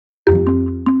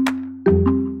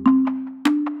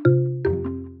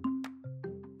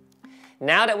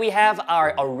Now that we have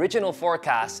our original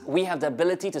forecast, we have the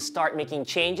ability to start making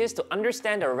changes to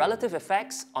understand the relative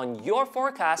effects on your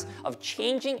forecast of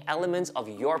changing elements of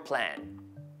your plan.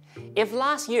 If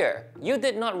last year you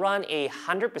did not run a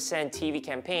 100% TV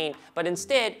campaign, but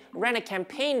instead ran a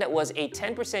campaign that was a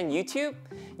 10% YouTube,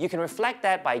 you can reflect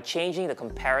that by changing the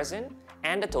comparison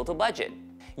and the total budget.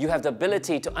 You have the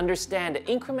ability to understand the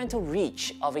incremental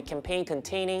reach of a campaign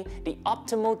containing the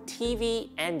optimal TV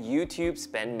and YouTube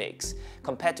spend mix,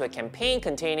 compared to a campaign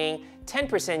containing 10%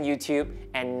 YouTube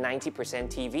and 90%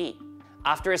 TV.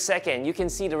 After a second, you can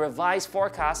see the revised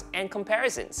forecast and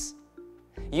comparisons.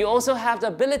 You also have the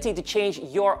ability to change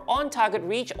your on-target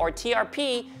reach or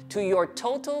TRP to your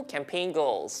total campaign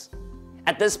goals.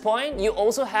 At this point, you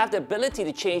also have the ability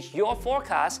to change your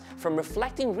forecast from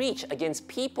reflecting reach against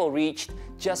people reached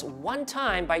just one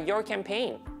time by your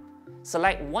campaign.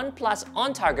 Select 1+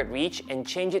 on-target reach and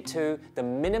change it to the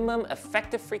minimum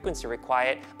effective frequency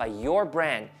required by your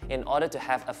brand in order to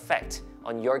have effect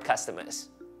on your customers.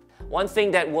 One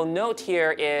thing that we'll note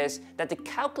here is that the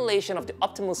calculation of the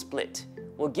optimal split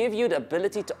will give you the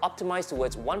ability to optimize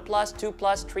towards 1+, 2+,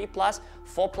 3+,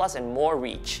 4+, and more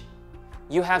reach.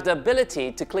 You have the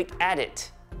ability to click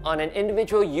Edit on an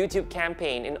individual YouTube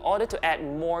campaign in order to add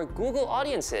more Google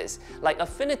audiences like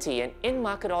affinity and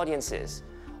in-market audiences,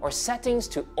 or settings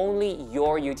to only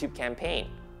your YouTube campaign.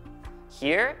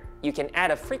 Here, you can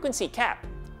add a frequency cap,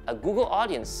 a Google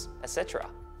audience, etc.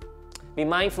 Be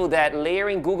mindful that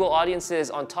layering Google audiences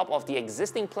on top of the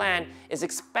existing plan is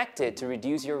expected to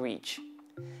reduce your reach.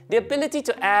 The ability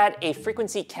to add a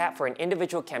frequency cap for an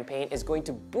individual campaign is going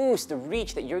to boost the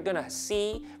reach that you're going to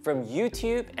see from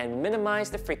YouTube and minimize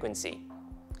the frequency.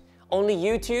 Only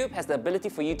YouTube has the ability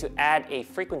for you to add a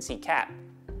frequency cap.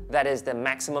 That is the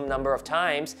maximum number of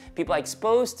times people are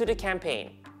exposed to the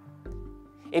campaign.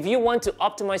 If you want to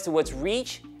optimize towards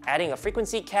reach, adding a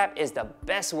frequency cap is the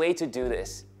best way to do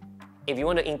this. If you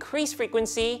want to increase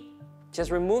frequency,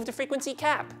 just remove the frequency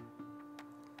cap.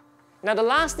 Now, the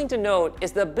last thing to note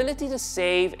is the ability to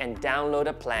save and download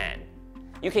a plan.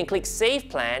 You can click Save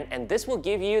Plan, and this will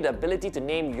give you the ability to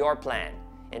name your plan.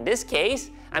 In this case,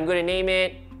 I'm going to name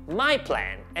it My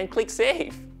Plan and click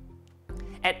Save.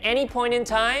 At any point in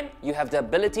time, you have the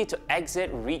ability to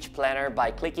exit Reach Planner by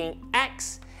clicking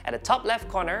X at the top left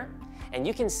corner, and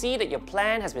you can see that your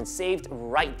plan has been saved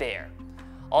right there.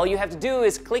 All you have to do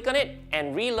is click on it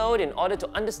and reload in order to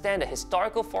understand the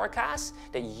historical forecasts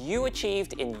that you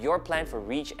achieved in your plan for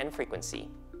reach and frequency.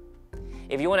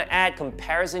 If you want to add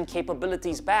comparison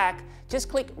capabilities back, just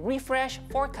click Refresh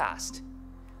Forecast.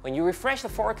 When you refresh the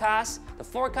forecast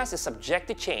is subject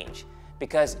to change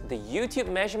because the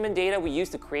YouTube measurement data we use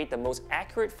to create the most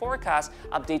accurate forecast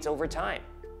updates over time.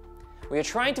 We are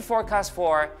trying to forecast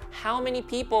for how many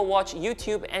people watch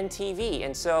YouTube and TV,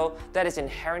 and so that is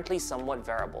inherently somewhat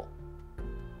variable.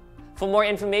 For more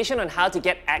information on how to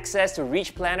get access to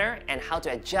Reach Planner and how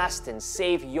to adjust and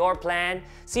save your plan,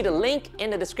 see the link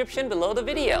in the description below the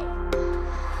video.